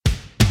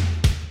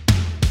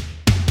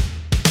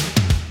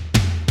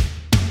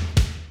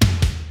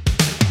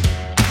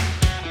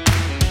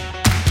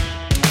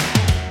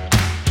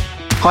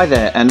Hi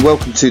there, and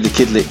welcome to the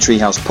Kidlit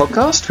Treehouse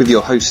podcast with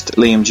your host,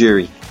 Liam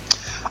Jury.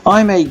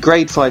 I'm a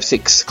grade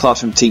 5-6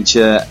 classroom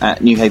teacher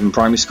at New Haven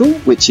Primary School,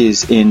 which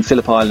is in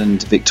Phillip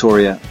Island,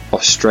 Victoria,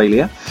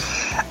 Australia.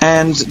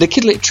 And the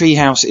Kidlit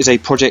Treehouse is a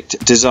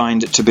project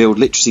designed to build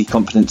literacy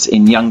confidence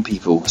in young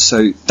people.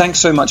 So thanks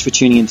so much for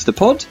tuning into the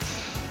pod.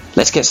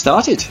 Let's get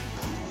started.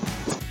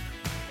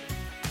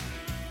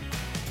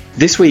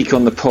 This week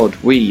on the pod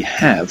we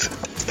have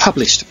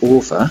published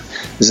author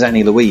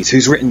Zanni Louise,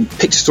 who's written a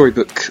picture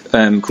storybook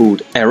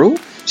called Errol.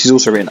 She's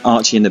also written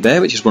Archie and the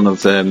Bear, which is one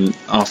of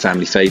our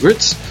family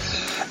favourites.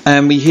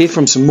 And we hear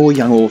from some more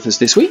young authors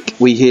this week.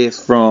 We hear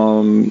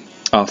from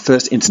our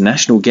first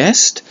international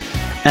guest.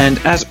 And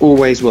as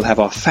always, we'll have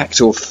our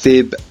fact or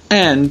fib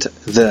and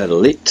the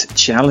Lit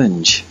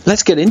Challenge.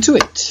 Let's get into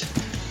it.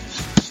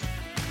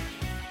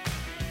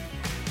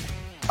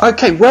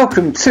 Okay,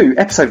 welcome to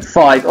episode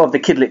 5 of the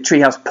Kidlit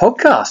Treehouse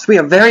podcast. We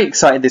are very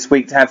excited this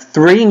week to have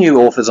 3 new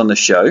authors on the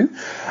show.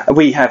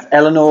 We have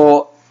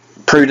Eleanor,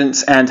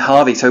 Prudence and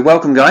Harvey. So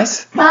welcome,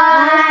 guys.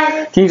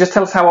 Hi. Can you just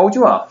tell us how old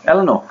you are?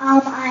 Eleanor? I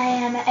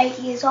am 8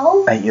 years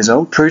old. 8 years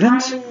old.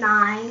 Prudence? I'm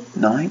 9.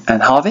 9.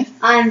 And Harvey?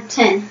 I'm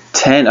 10.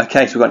 10.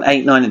 Okay, so we've got an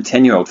 8, 9 and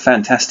 10-year-old.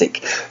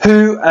 Fantastic.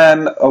 Who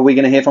are we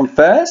going to hear from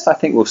first? I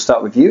think we'll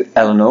start with you,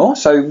 Eleanor.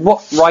 So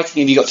what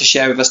writing have you got to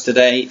share with us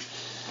today?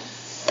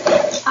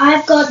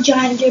 I've got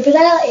Giant Jupiter.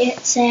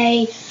 It's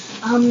a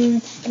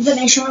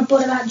information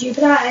report about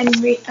Jupiter.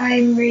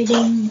 I'm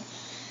reading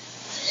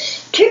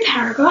 2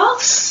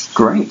 paragraphs.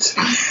 Great.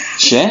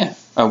 Share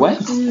away.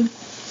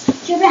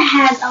 Jupiter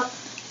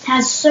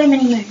has so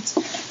many moons.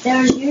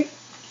 There is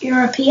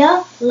Europa,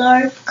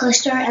 Io,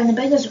 Callisto, and the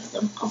biggest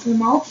of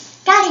them all,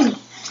 Ganymede.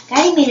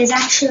 Ganymede is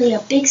actually a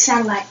big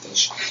satellite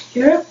dish.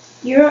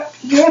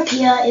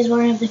 Europa is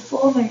one of the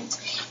 4 moons.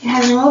 It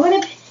has an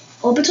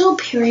orbital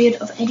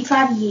period of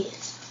 85 years.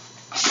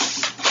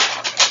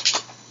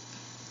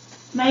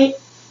 Maybe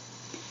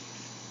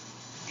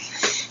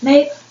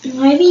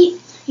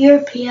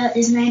Europa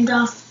is named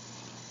after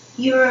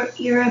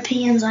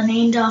Europeans are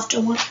named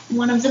after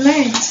one of the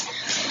moons.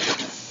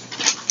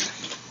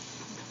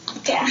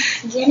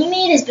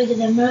 Ganymede is bigger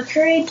than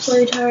Mercury,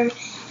 Pluto,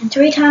 and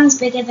 3 times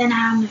bigger than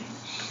our moon.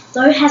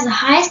 Though it has the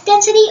highest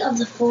density of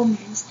the 4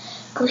 moons,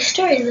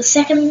 Callisto is the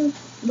second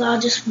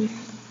largest moon.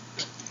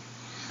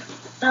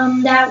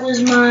 That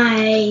was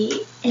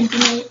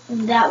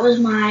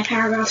my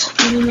paragraphs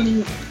for many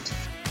moons.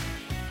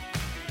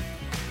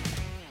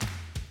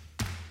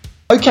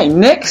 Okay,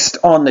 next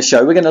on the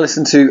show we're going to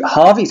listen to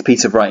Harvey's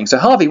piece of writing. So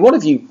Harvey, what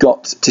have you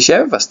got to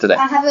share with us today?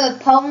 I have a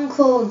poem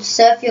called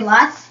Surf Your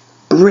Life.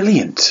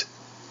 Brilliant.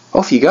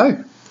 Off you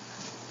go.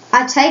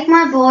 I take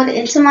my board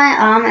into my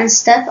arm and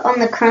step on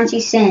the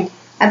crunchy sand.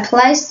 I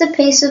place the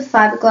piece of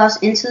fiberglass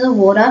into the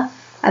water.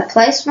 I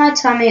place my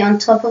tummy on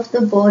top of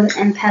the board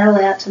and paddle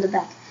out to the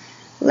back.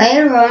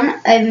 Later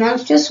on, a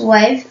monstrous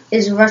wave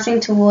is rushing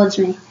towards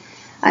me.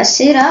 I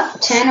sit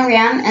up, turn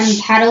around, and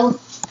paddle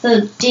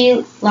for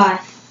dear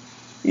life.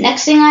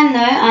 Next thing I know,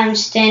 I'm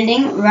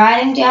standing,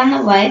 riding down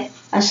the wave.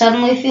 I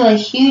suddenly feel a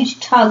huge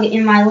tug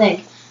in my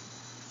leg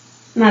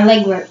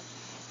rope.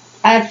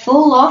 I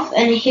fall off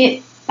and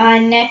hit my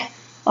neck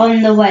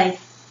on the wave.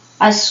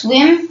 I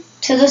swim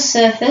to the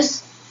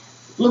surface.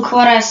 Look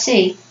what I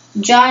see.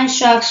 Giant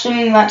shark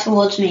swimming right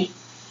towards me.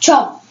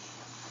 Chomp!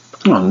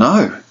 Oh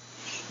no.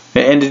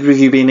 It ended with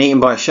you being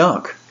eaten by a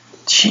shark.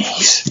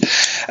 Jeez.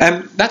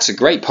 That's a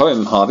great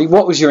poem, Harvey.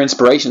 What was your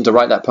inspiration to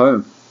write that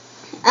poem?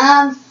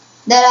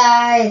 That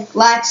I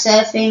like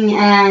surfing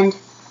and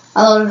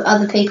a lot of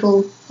other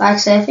people like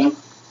surfing.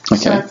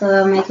 Okay. So I thought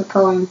I'd make a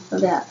poem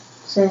about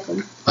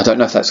surfing. I don't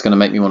know if that's going to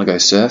make me want to go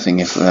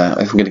surfing if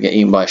I'm going to get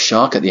eaten by a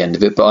shark at the end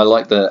of it, but I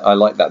like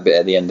that bit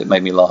at the end. It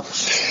made me laugh.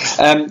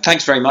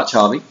 Thanks very much,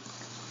 Harvey.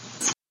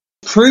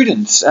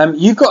 Prudence,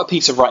 you've got a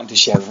piece of writing to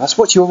share with us.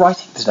 What's your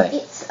writing today?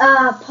 It's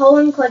a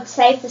poem called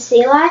Save the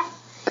Sea Life.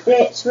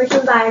 It's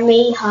written by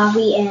me,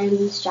 Harvey,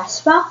 and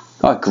Jasper.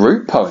 Oh, a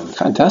group poem.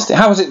 Fantastic.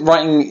 How was it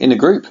writing in a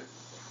group?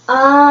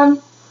 Well,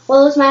 it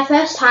was my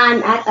first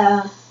time at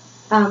a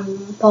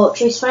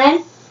poetry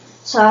slam,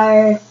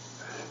 so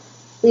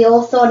we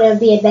all thought it would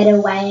be a better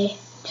way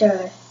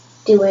to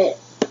do it.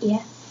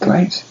 Yeah.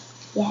 Great.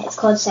 Yeah, it's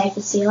called Save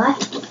the Sea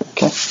Life.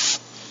 Okay.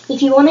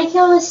 If you want to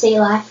kill the sea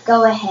life,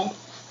 go ahead.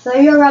 Throw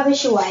your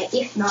rubbish away.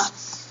 If not,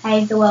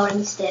 save the world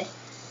instead.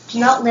 Do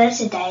not litter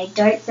today.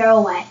 Don't throw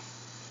away.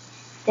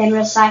 Then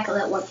recycle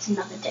it once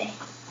another day.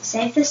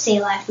 Save the sea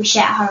life, we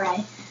shout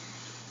hooray.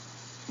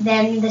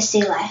 Then the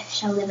sea life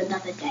shall live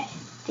another day.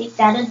 Deep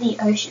down in the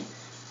ocean,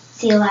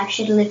 sea life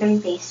should live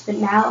in peace, but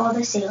now all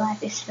the sea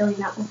life is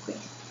filling up with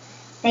grease.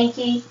 Thank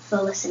you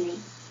for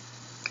listening.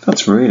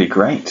 That's really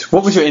great.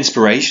 What was your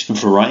inspiration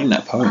for writing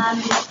that poem?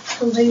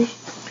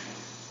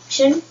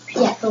 Pollution.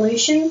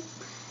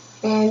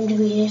 And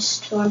we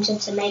just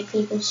wanted to make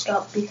people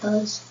stop,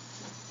 because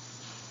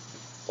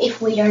if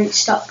we don't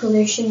stop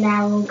pollution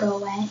now, it will go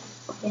away.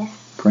 Yeah.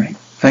 Great.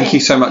 Thank you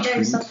so much. If we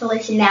don't stop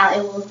pollution now,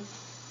 it will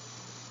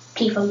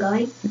keep on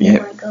going. Yeah.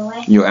 It won't go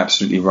away. You're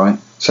absolutely right.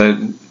 So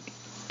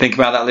Think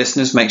about that,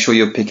 listeners. Make sure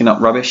you're picking up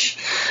rubbish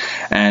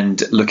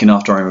and looking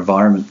after our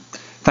environment.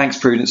 Thanks,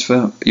 Prudence,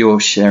 for your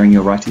sharing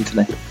your writing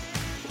today.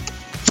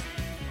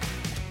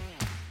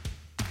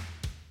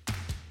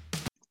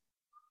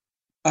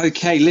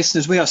 Okay,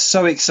 listeners, we are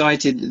so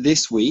excited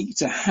this week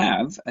to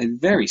have a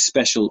very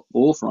special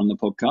author on the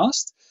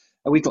podcast.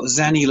 We've got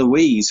Zanni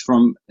Louise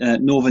from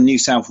Northern New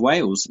South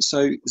Wales.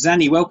 So,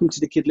 Zanni, welcome to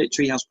the Kid Lit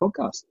Treehouse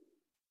podcast.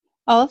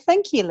 Oh,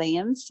 thank you,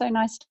 Liam. So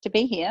nice to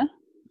be here.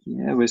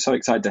 Yeah, we're so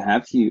excited to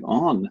have you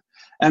on.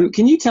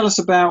 Can you tell us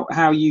about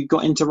how you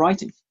got into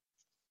writing?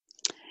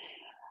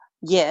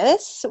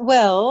 Yes,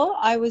 well,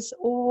 I was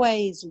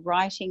always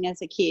writing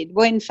as a kid.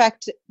 Well, in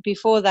fact,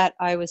 before that,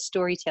 I was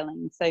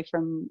storytelling. So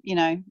from,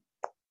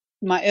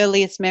 my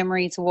earliest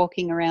memories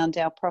walking around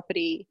our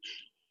property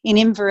in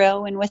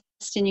Inverell in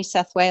Western New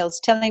South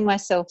Wales, telling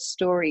myself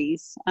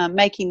stories,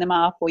 making them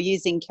up or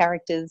using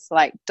characters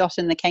like Dot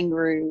and the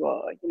kangaroo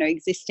or,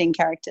 existing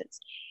characters.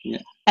 Yeah.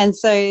 And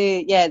so,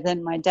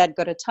 then my dad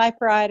got a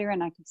typewriter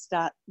and I could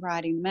start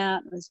writing them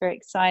out. It was very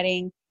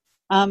exciting.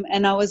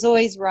 And I was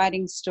always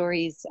writing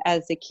stories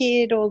as a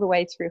kid all the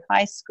way through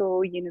high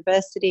school,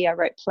 university. I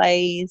wrote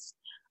plays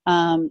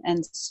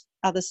and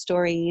other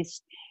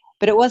stories.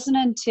 But it wasn't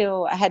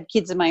until I had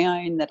kids of my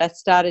own that I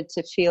started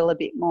to feel a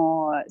bit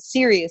more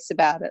serious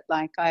about it.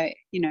 Like I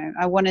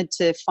wanted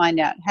to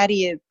find out, how do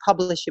you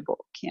publish a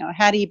book?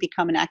 How do you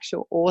become an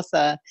actual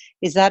author?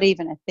 Is that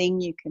even a thing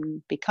you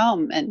can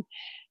become? And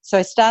so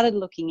I started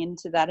looking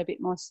into that a bit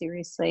more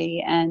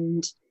seriously,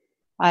 and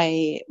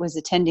I was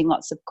attending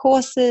lots of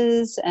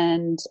courses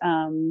and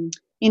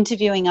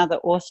interviewing other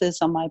authors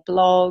on my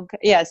blog.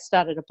 Yeah, I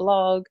started a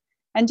blog,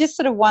 and just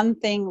sort of one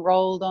thing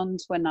rolled on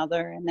to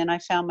another. And then I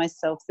found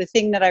myself, the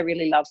thing that I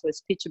really loved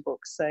was picture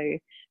books. So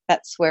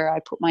that's where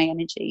I put my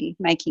energy,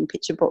 making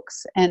picture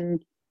books.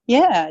 And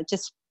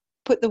just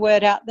put the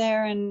word out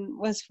there and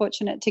was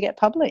fortunate to get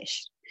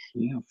published.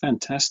 Yeah,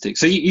 fantastic.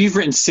 So you've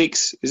written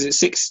six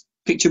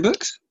picture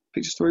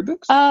story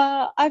books?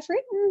 I've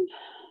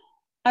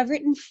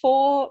written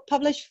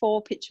published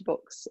four picture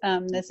books.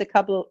 There's a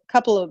couple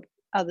of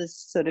others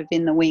sort of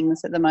in the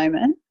wings at the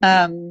moment.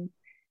 So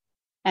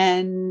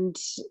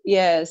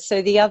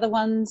the other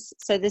ones,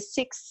 so there's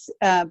six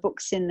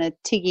books in the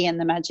Tiggy and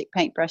the Magic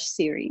Paintbrush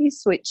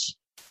series, which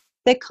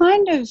they're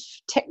kind of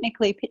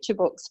technically picture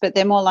books, but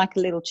they're more like a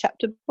little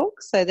chapter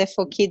book. So they're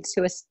for kids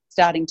who are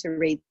starting to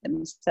read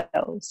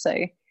themselves. So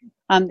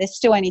there's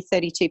still only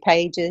 32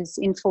 pages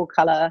in full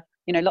colour,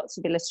 lots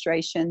of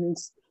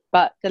illustrations.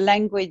 But the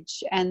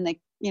language and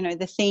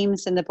the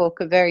themes in the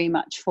book are very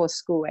much for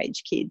school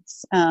age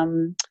kids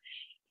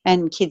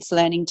and kids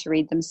learning to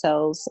read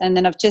themselves. And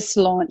then I've just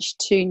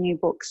launched 2 new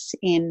books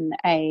in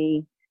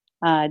a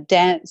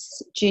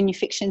dance junior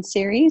fiction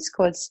series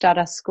called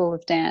Stardust School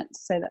of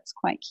Dance. So that's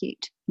quite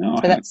cute.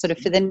 So that's sort of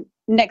for the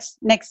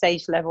next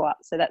age level up.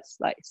 So that's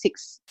like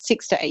 6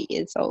 to 8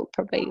 years old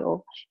probably,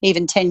 or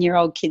even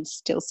 10-year-old kids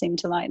still seem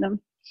to like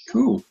them.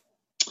 Cool.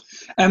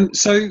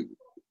 So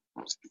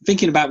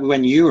thinking about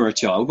when you were a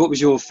child, what was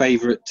your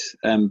favourite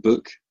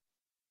book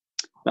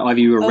that either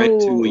you were read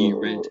to or you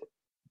read?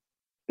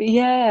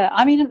 Yeah,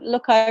 I mean,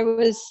 look, I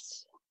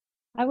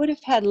would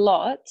have had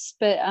lots,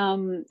 but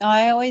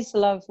I always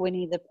loved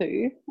Winnie the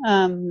Pooh,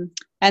 and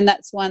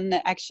that's one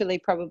that actually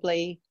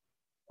probably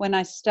when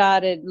I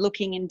started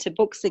looking into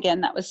books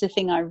again, that was the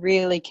thing I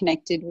really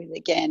connected with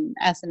again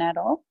as an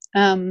adult.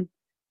 And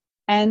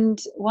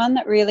one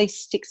that really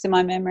sticks in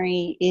my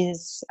memory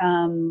is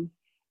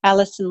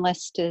Alison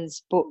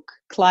Lester's book,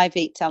 Clive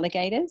Eats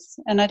Alligators.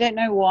 And I don't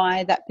know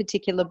why that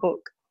particular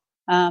book,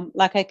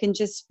 I can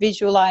just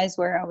visualize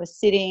where I was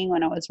sitting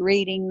when I was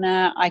reading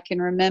that. I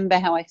can remember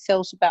how I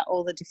felt about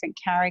all the different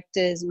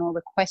characters and all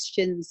the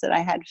questions that I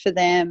had for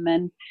them.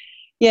 And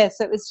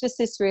so it was just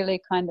this really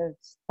kind of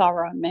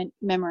thorough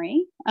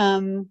memory.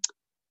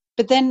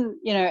 But then,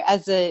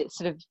 as a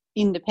sort of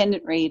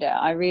independent reader,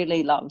 I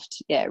really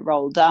loved,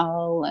 Roald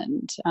Dahl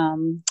and,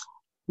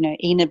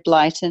 Enid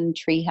Blyton,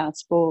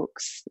 Treehouse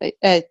books,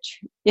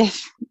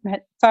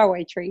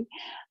 Faraway Tree.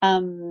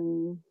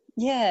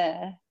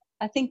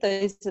 I think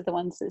those are the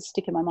ones that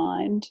stick in my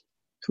mind.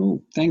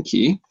 Cool, thank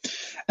you.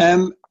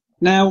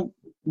 Now,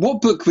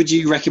 what book would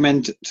you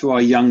recommend to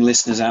our young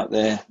listeners out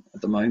there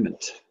at the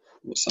moment?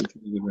 What's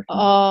something you would recommend?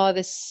 Oh,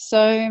 there's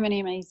so many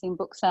amazing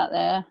books out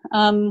there.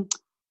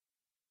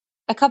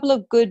 A couple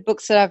of good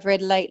books that I've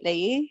read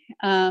lately.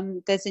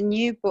 There's a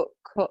new book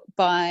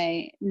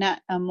by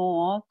Nat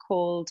Amour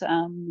called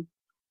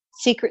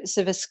Secrets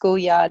of a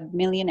Schoolyard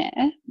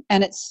Millionaire,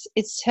 and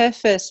it's her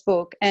first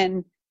book,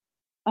 and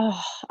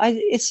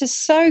it's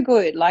just so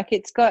good. Like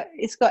it's got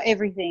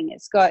everything.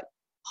 It's got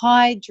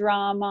high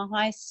drama,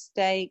 high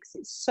stakes.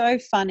 It's so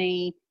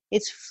funny.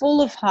 It's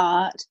full of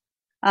heart.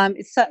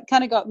 It's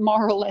kind of got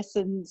moral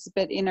lessons,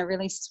 but in a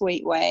really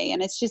sweet way,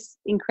 and it's just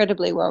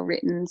incredibly well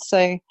written.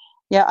 So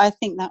yeah, I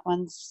think that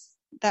one's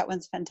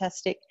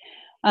fantastic.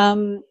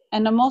 And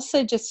I'm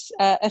also just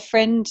a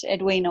friend,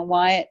 Edwina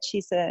Wyatt.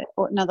 She's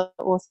another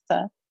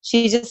author.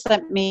 She just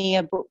sent me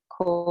a book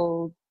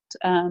called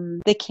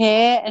The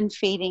Care and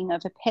Feeding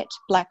of a Pet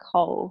Black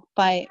Hole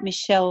by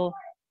Michelle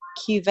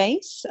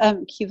Cuvas.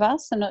 I'm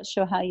not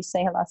sure how you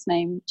say her last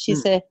name.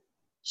 She's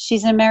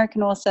an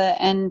American author,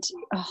 and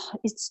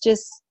it's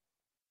just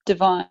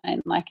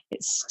divine. Like,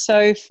 it's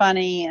so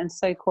funny and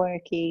so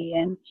quirky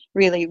and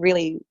really,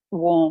 really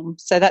warm.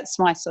 So that's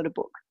my sort of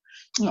book.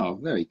 Oh,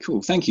 very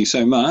cool. Thank you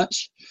so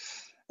much.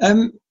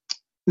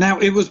 Now,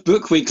 it was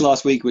Book Week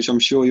last week, which I'm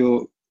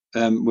sure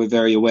we're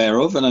very aware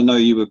of, and I know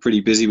you were pretty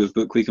busy with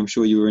Book Week. I'm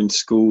sure you were in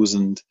schools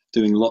and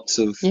doing lots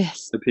of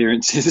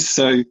appearances.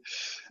 So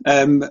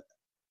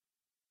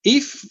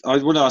if I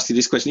want to ask you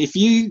this question, if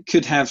you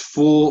could have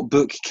 4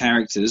 book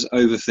characters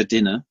over for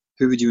dinner,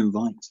 who would you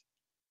invite?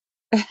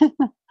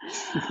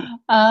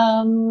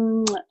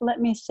 Let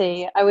me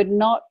see. I would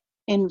not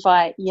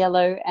invite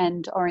Yellow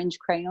and Orange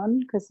Crayon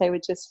because they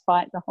would just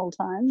fight the whole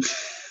time.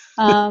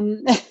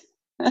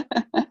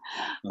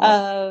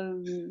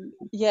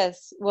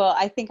 Yes. Well,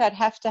 I think I'd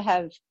have to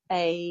have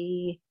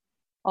a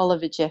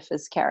Oliver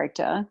Jeffers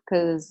character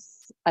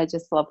because I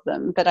just love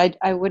them, but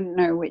I wouldn't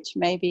know which.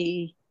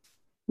 Maybe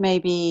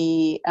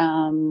the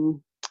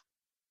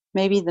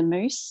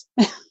Moose.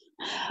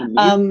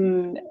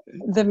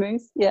 The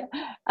Moose, yeah.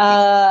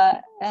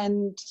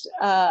 And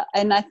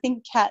I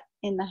think Cat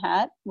in the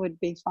Hat would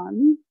be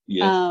fun.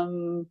 Yeah.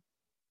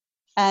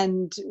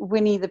 And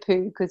Winnie the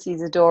Pooh because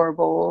he's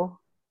adorable,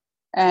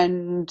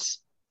 and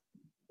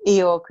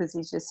Eeyore because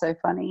he's just so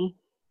funny.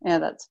 Yeah,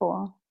 that's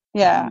 4.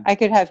 Yeah, I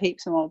could have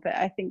heaps more, but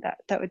I think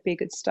that would be a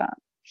good start.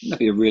 That'd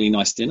be a really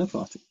nice dinner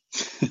party.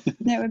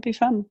 Yeah, it would be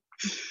fun.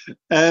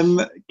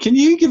 Can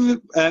you give?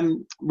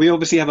 We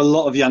obviously have a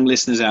lot of young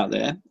listeners out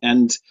there,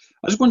 and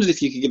I just wondered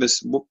if you could give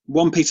us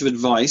one piece of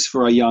advice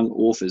for our young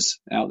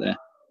authors out there.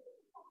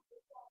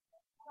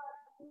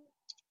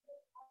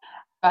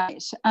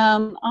 Right.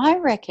 I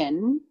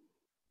reckon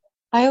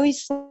I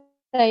always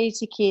say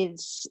to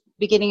kids,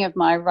 beginning of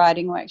my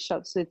writing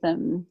workshops with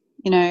them,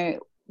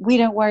 we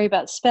don't worry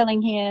about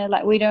spelling here.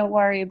 Like, we don't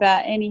worry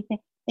about anything.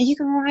 And you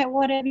can write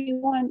whatever you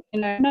want,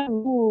 no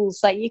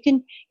rules. Like, you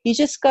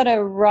just got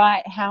to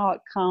write how it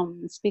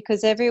comes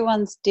because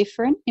everyone's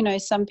different.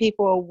 Some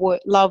people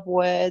love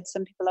words,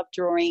 some people love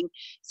drawing,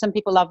 some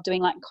people love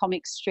doing like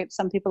comic strips,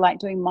 some people like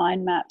doing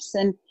mind maps.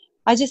 And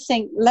I just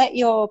think let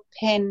your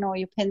pen or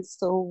your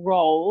pencil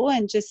roll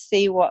and just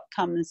see what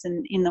comes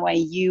in the way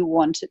you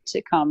want it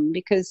to come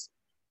because,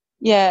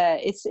 yeah,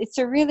 it's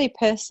a really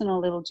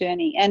personal little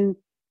journey. And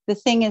the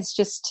thing is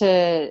just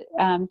to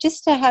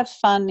have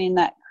fun in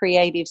that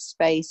creative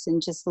space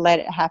and just let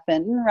it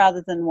happen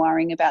rather than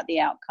worrying about the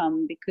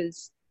outcome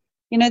because,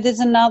 there's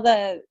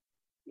another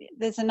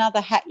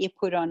hat you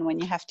put on when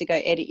you have to go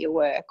edit your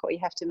work or you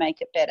have to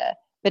make it better.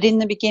 But in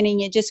the beginning,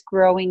 you're just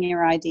growing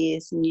your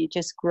ideas and you're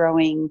just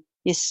growing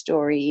your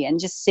story and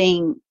just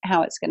seeing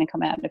how it's going to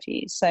come out of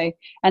you. So,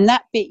 and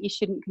that bit you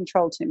shouldn't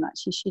control too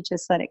much. You should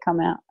just let it come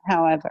out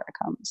however it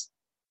comes.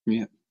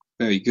 Yeah.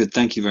 Very good.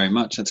 Thank you very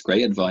much. That's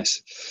great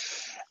advice.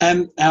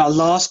 Our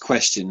last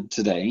question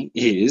today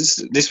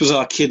is, this was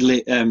our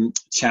Kidlit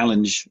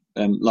challenge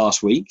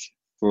last week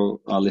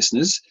for our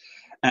listeners.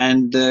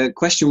 And the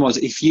question was,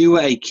 if you were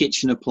a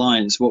kitchen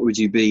appliance, what would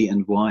you be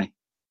and why?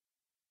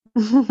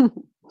 A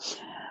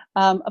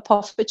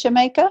poffertje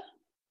maker.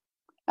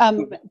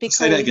 Because,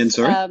 say that again,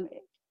 sorry.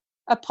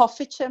 A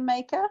poffertje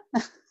maker.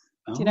 Do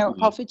you know what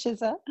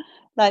poffertjes are?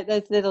 Like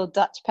those little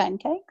Dutch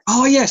pancakes.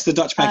 Oh, yes, the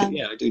Dutch pancake.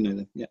 Yeah, I do know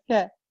them. Yeah.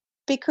 Yeah.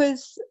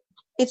 Because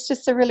it's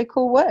just a really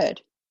cool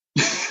word.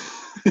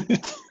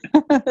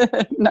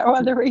 No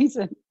other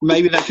reason.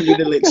 Maybe that can be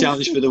the lit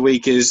challenge for the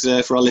week is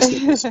for our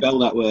listeners to spell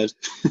that word.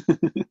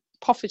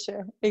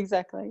 Poffertje,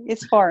 exactly.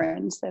 It's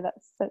foreign, so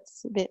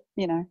that's a bit,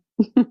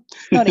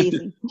 not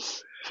easy.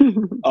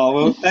 Oh,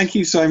 well, thank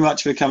you so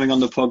much for coming on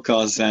the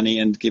podcast, Zanni,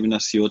 and giving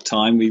us your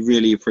time. We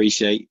really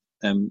appreciate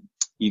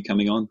you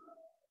coming on.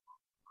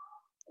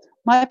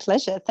 My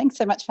pleasure. Thanks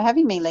so much for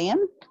having me,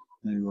 Liam.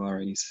 No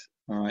worries.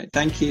 All right.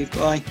 Thank you.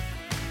 Bye.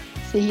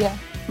 See ya.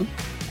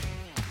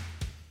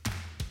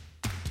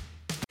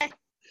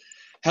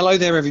 Hello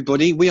there,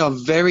 everybody. We are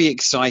very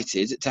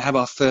excited to have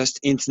our first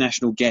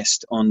international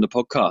guest on the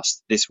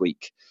podcast this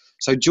week.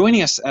 So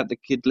joining us at the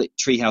Kidlit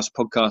Treehouse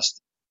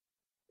podcast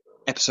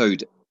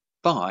episode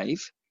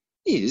 5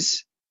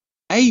 is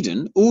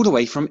Aidan, all the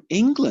way from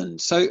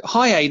England. So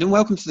hi, Aidan.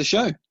 Welcome to the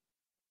show.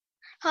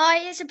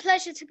 Hi, it's a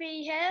pleasure to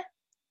be here.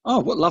 Oh,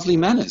 what lovely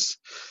manners.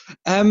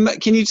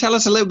 Can you tell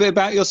us a little bit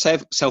about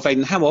yourself,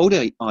 Aidan? How old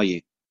are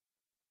you?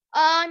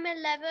 I'm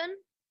 11.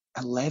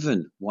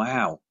 11.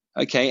 Wow.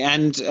 Okay.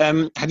 And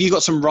have you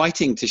got some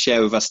writing to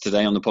share with us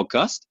today on the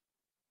podcast?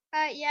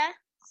 Yeah.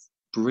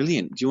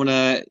 Brilliant. Do you want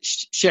to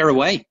share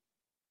away?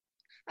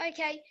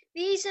 Okay.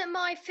 These are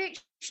my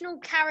fictional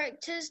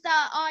characters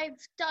that I've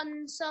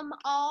done some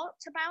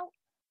art about.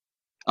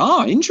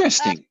 Oh,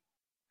 interesting.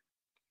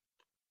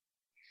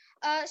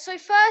 So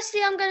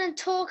firstly, I'm going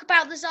to talk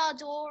about the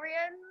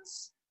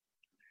Zardorians.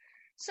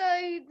 So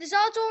the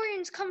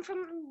Zardorians come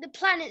from the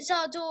planet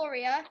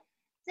Zardoria,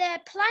 their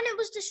planet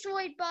was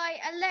destroyed by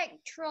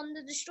Electron,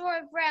 the destroyer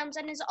of realms,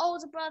 and his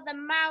older brother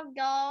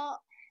Malgard,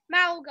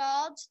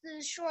 the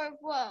destroyer of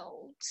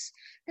worlds.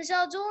 The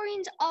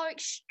Zardorians are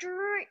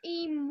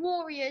extreme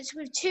warriors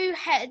with 2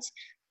 heads.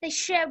 They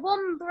share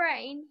 1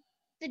 brain.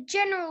 The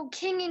general,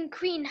 king, and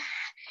queen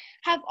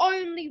have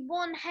only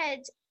 1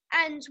 head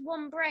and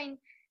 1 brain,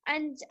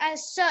 and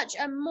as such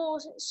are more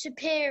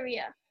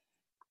superior.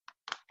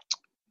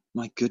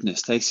 My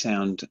goodness, they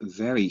sound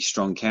very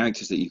strong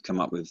characters that you've come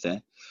up with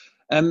there.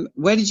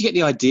 Where did you get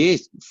the idea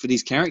for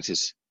these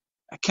characters?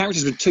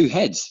 Characters with 2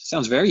 heads.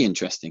 Sounds very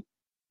interesting.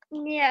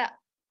 Yeah.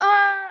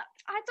 I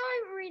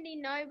don't really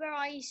know where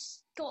I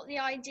got the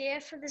idea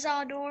for the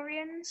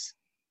Zardorians.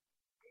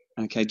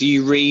 Okay. Do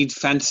you read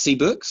fantasy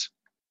books?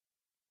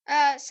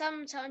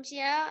 Sometimes,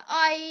 yeah.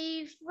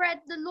 I've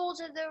read The Lord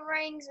of the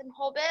Rings and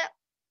Hobbit.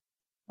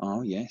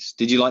 Oh, yes.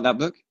 Did you like that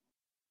book?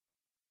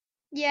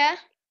 Yeah.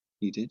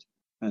 You did?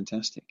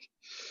 Fantastic.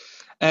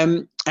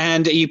 And are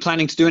you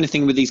planning to do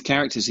anything with these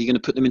characters? Are you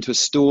going to put them into a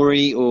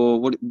story,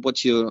 or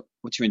what's your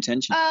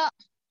intention?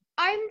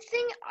 I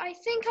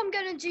think I'm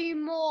going to do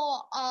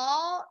more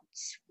art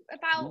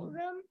about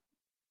them.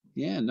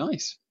 Yeah,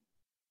 nice.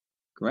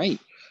 Great.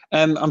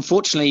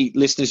 Unfortunately,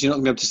 listeners, you're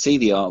not going to be able to see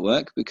the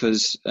artwork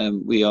because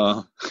we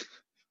are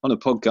on a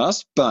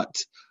podcast, but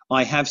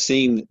I have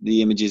seen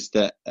the images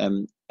that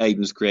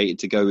Aidan's created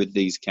to go with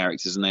these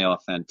characters, and they are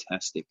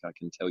fantastic, I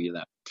can tell you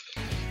that.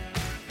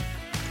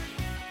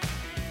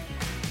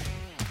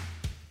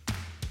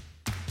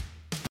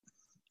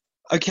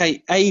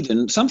 Okay,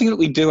 Aidan, something that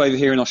we do over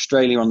here in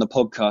Australia on the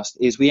podcast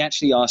is we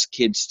actually ask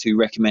kids to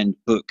recommend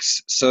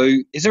books. So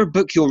is there a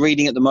book you're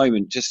reading at the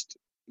moment?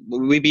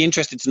 We'd be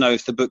interested to know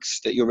if the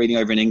books that you're reading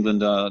over in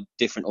England are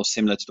different or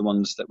similar to the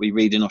ones that we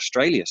read in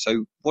Australia.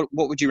 So what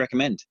would you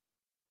recommend?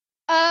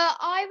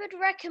 I would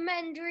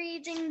recommend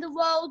reading The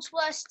World's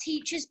Worst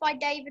Teachers by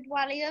David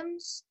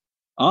Walliams.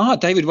 Ah,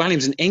 David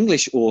Walliams, an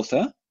English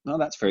author. Oh,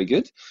 that's very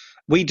good.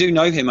 We do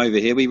know him over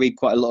here. We read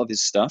quite a lot of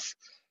his stuff.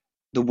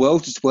 The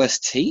World's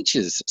Worst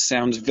Teachers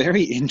sounds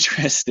very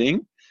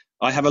interesting.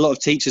 I have a lot of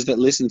teachers that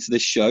listen to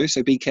this show,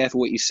 so be careful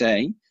what you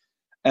say.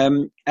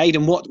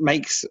 Aidan, what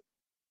makes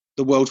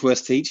the world's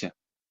worst teacher?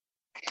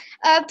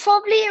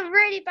 Probably a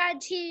really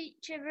bad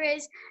teacher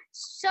is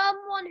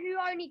someone who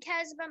only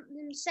cares about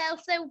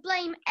themselves. They'll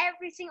blame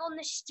everything on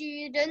the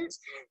students.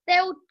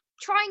 They'll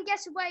try and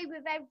get away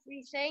with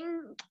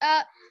everything.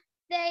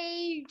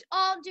 They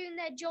aren't doing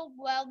their job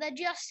well. They're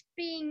just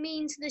being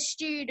mean to the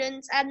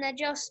students, and they're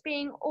just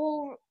being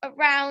all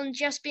around,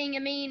 just being a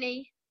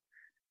meanie.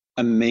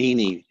 A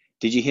meanie.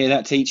 Did you hear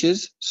that,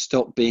 teachers?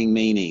 Stop being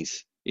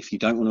meanies if you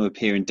don't want to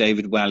appear in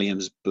David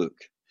Walliams' book.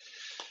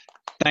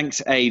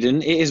 Thanks,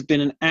 Aidan. It has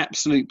been an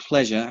absolute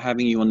pleasure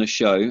having you on the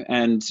show,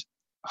 and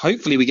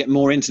hopefully we get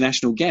more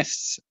international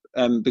guests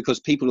because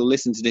people will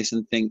listen to this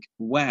and think,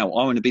 wow,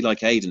 I want to be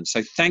like Aidan.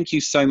 So thank you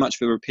so much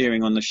for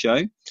appearing on the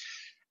show,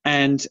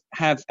 and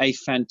have a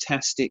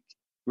fantastic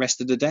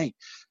rest of the day.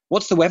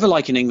 What's the weather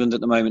like in England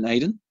at the moment,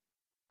 Aidan?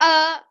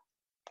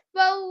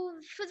 Well,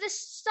 for the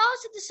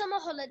start of the summer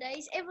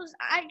holidays, it was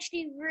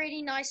actually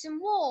really nice and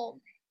warm.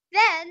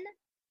 Then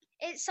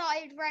it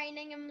started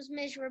raining and was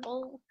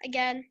miserable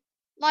again.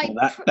 Well,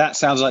 that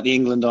sounds like the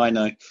England I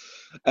know.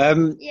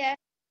 Yeah.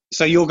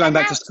 So you're going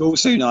back to school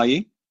soon, are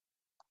you?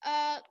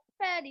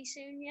 Fairly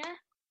soon, yeah.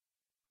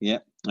 Yeah,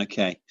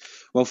 okay.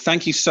 Well,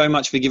 thank you so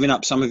much for giving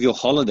up some of your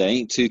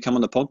holiday to come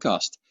on the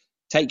podcast.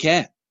 Take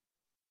care.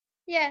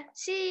 Yeah,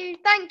 see you.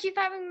 Thank you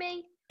for having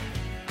me.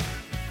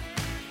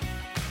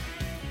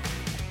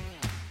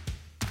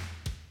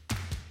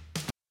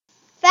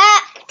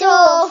 Fact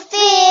or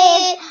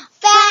fib,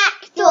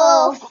 fact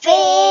or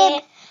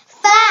fib,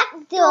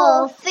 fact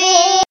or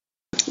fib.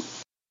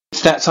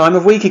 It's that time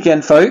of week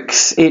again,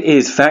 folks. It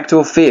is fact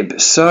or fib.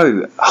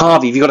 So,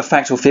 Harvey, have you got a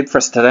fact or fib for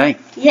us today?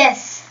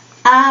 Yes.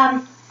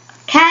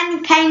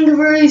 Can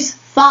kangaroos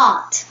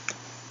fart?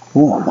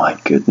 Oh, my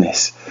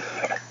goodness.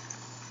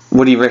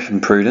 What do you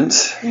reckon,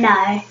 Prudence?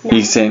 No.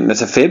 You think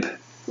that's a fib?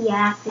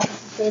 Yeah, I think it's a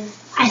fib.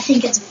 I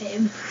think it's a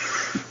fib.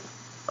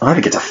 I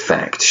think it's a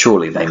fact.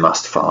 Surely they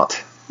must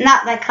fart. No,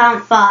 they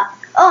can't fart.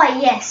 Oh,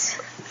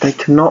 yes. They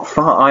cannot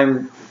fart.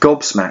 I'm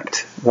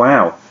gobsmacked.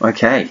 Wow.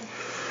 Okay.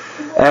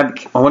 I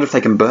wonder if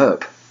they can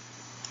burp.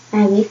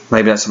 Maybe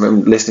that's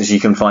something, listeners, you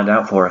can find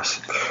out for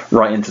us.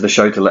 Write into the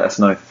show to let us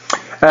know.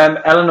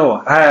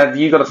 Eleanor, have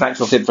you got a fact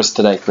or fib for us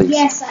today, please?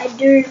 Yes, I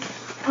do.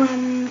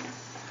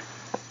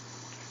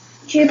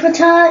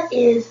 Jupiter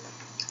is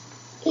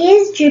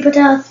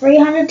Jupiter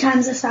 300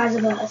 times the size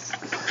of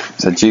Earth?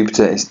 So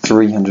Jupiter is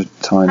 300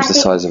 times the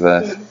size of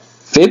Earth.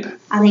 Fib?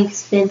 I think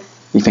it's fib.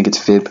 You think it's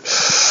fib?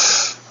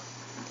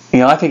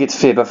 Yeah, I think it's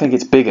fib. I think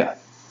it's bigger.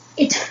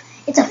 It's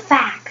a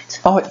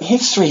fact. Oh, it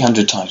is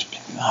 300 times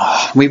bigger.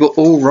 Oh, we were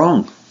all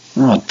wrong.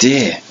 Oh,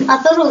 dear. I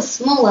thought it was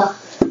smaller.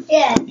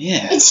 Yeah.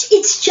 Yeah. It's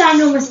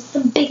ginormous. It's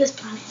the biggest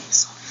planet in the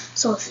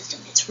solar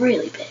system. It's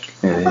really big.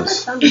 It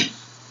is.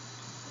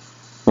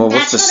 Well,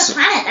 that's not a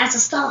planet. That's a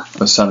star.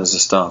 The sun is a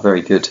star.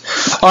 Very good.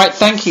 All right.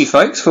 Thank you,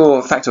 folks,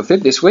 for fact or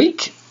fib this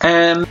week.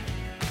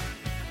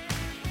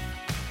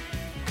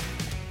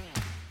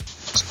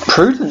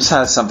 Prudence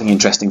has something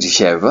interesting to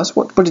share with us.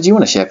 What did you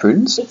want to share,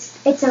 Prudence?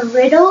 It's a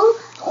riddle.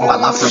 Oh, I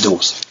love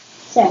riddles.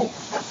 So,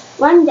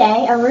 one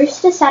day a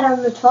rooster sat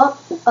on the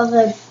top of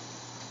a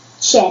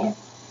shed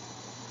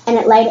and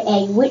it laid an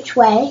egg. Which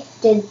way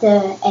did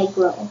the egg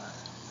roll?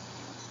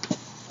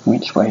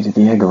 Which way did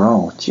the egg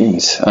roll?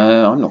 Jeez,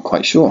 I'm not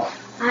quite sure.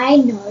 I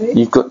know.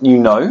 You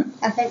know?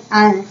 I think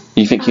I know.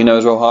 You think you know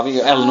as well,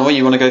 Harvey? Eleanor,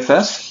 you want to go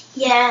first?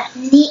 Yeah,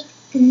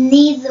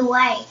 neither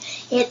way.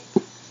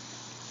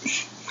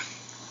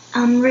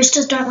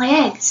 Roosters don't lay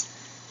eggs.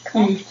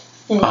 Correct.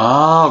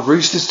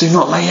 Roosters do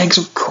not lay eggs,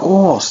 of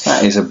course.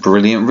 That is a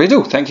brilliant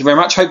riddle. Thank you very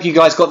much. Hope you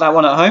guys got that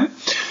one at home.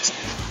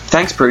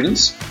 Thanks,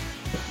 Prudence.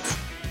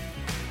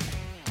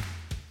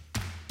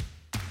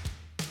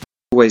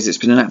 Always, it's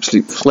been an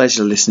absolute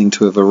pleasure listening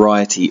to a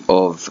variety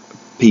of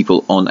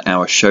people on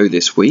our show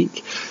this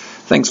week.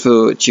 Thanks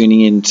for tuning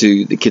in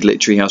to the Kid Lit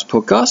Treehouse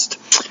podcast.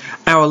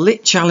 Our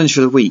lit challenge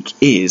for the week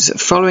is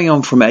following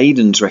on from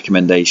Aidan's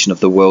recommendation of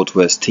The World's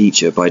Worst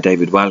Teacher by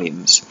David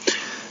Walliams.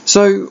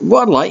 So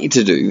what I'd like you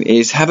to do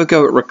is have a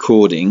go at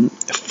recording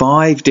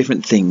 5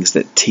 different things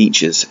that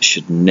teachers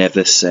should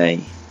never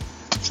say.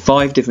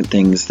 5 different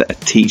things that a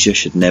teacher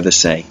should never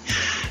say.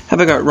 Have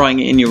a go at writing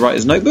it in your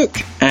writer's notebook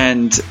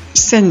and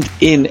send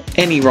in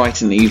any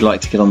writing that you'd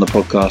like to get on the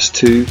podcast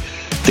to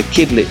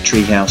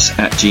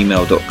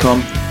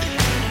thekidlittreehouse@gmail.com.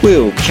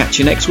 We'll catch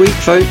you next week,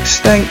 folks.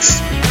 Thanks.